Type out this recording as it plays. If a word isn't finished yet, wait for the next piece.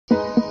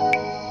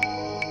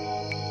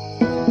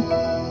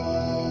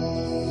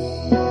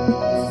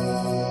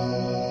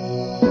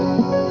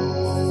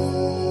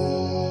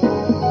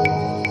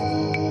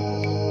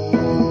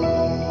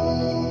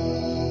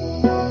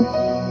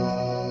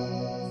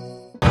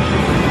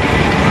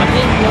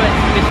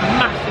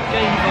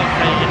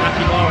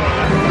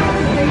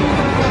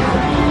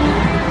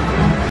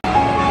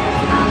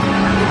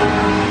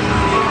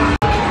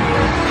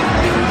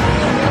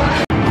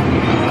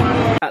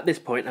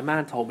a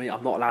man told me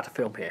I'm not allowed to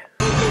film here.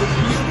 I'm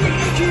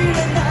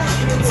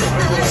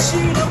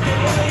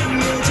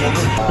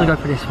gonna go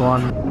for this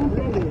one.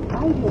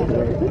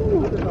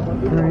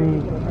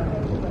 3.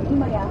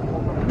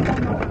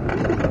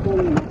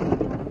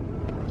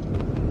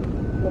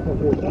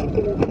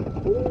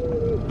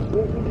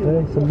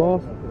 Okay, some more.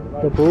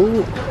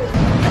 Double.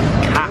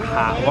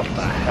 Haha, what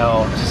the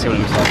hell? Let's see what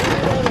it looks like.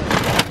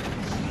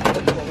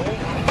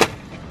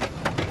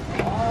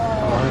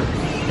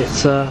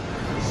 It's a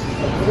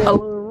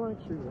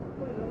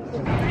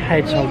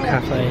Hedgehog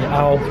Cafe,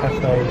 Owl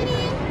Cafe.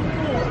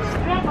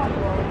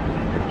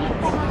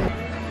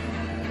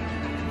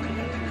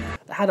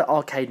 They had an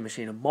arcade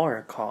machine of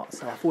Mario Kart,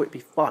 so I thought it'd be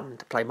fun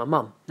to play my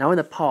mum. Now in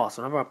the past,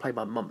 whenever I play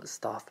my mum and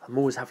stuff, I'm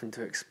always having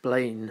to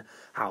explain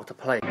how to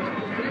play. Can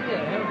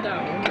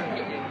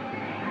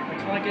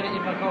I get it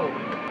in my goal?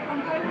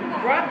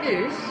 Grab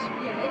this.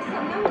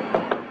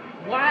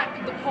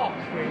 Whack the pop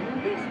screen.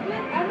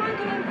 Am I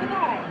going for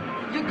that?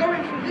 You're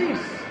going for this.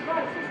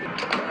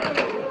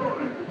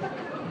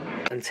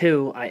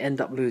 Until I end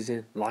up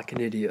losing like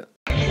an idiot.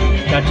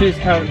 Now choose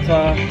character.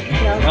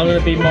 I'm gonna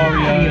be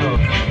Mario.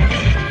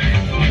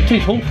 You're too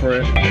tall for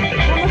it. How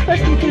am I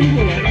supposed to do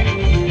here?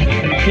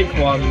 Pick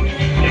one.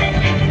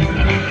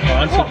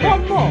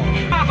 One more?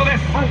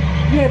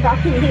 Yeah, but I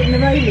keep hitting the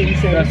railing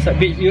soon. That's a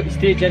bit, you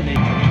steer gently.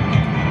 I've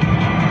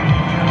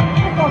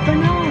got a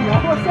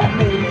banana. What's that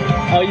mean?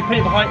 Oh, you put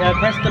it behind,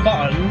 press the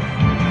button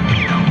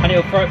and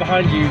it'll throw it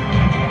behind you.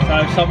 So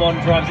if someone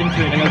drives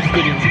into it, they go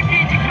skidding.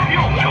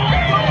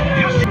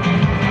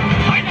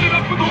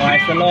 Alright,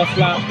 it's the last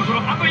lap.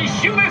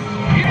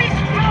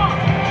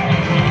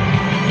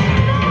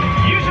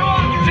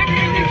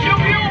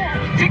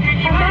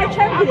 Am I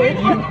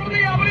champion?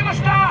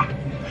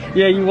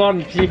 Yeah, you won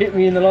because you hit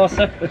me in the last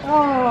second.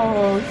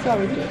 Oh,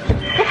 sorry.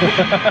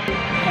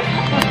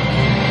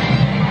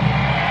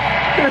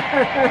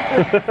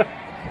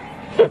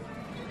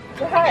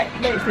 That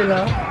makes me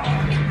laugh.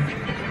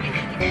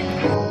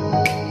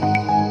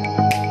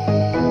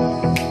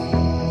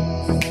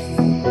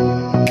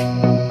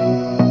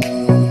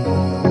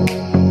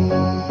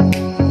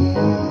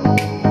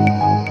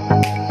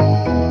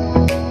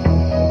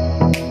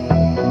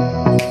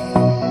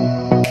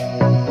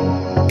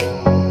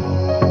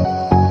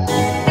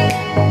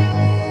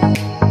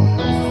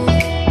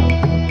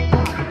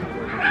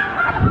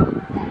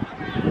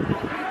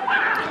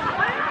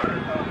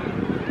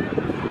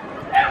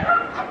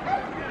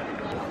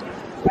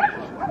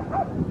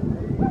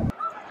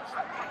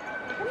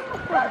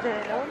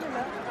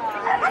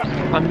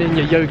 I'm in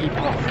Yoyogi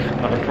Park.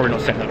 I'm probably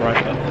not saying that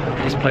right, but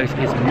this place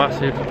is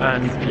massive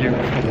and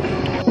beautiful.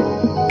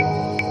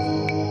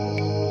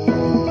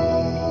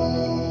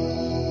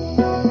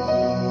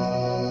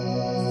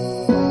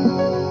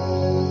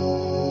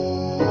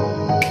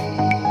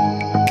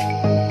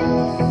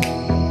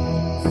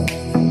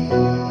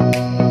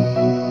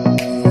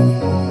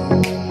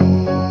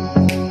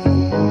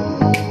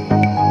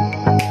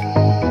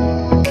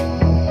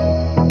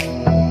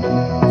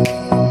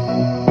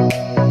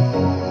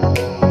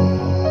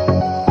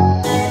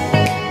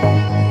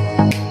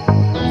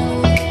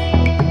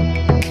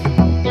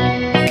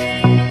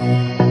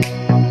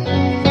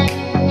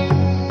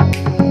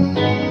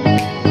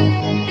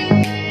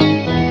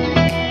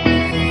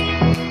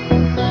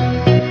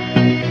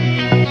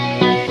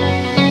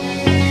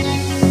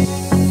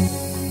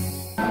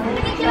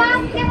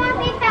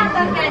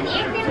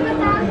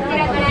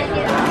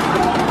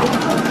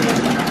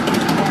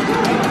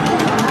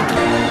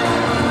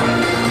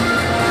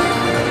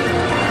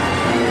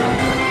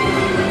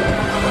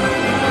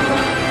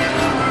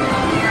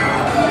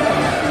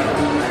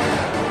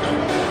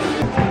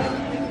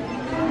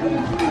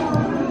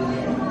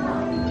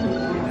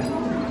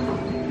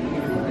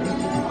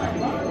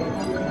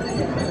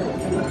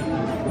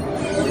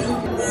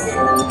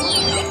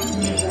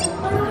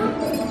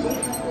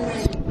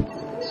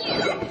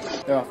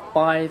 There are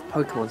 5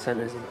 Pokemon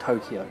Centers in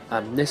Tokyo,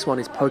 and this one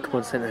is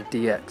Pokemon Center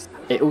DX.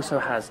 It also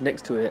has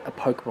next to it a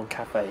Pokemon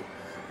Cafe,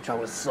 which I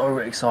was so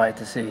excited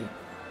to see.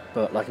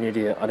 But like an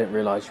idiot, I didn't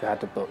realise you had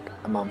to book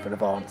a month in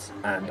advance,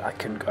 and I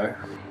couldn't go.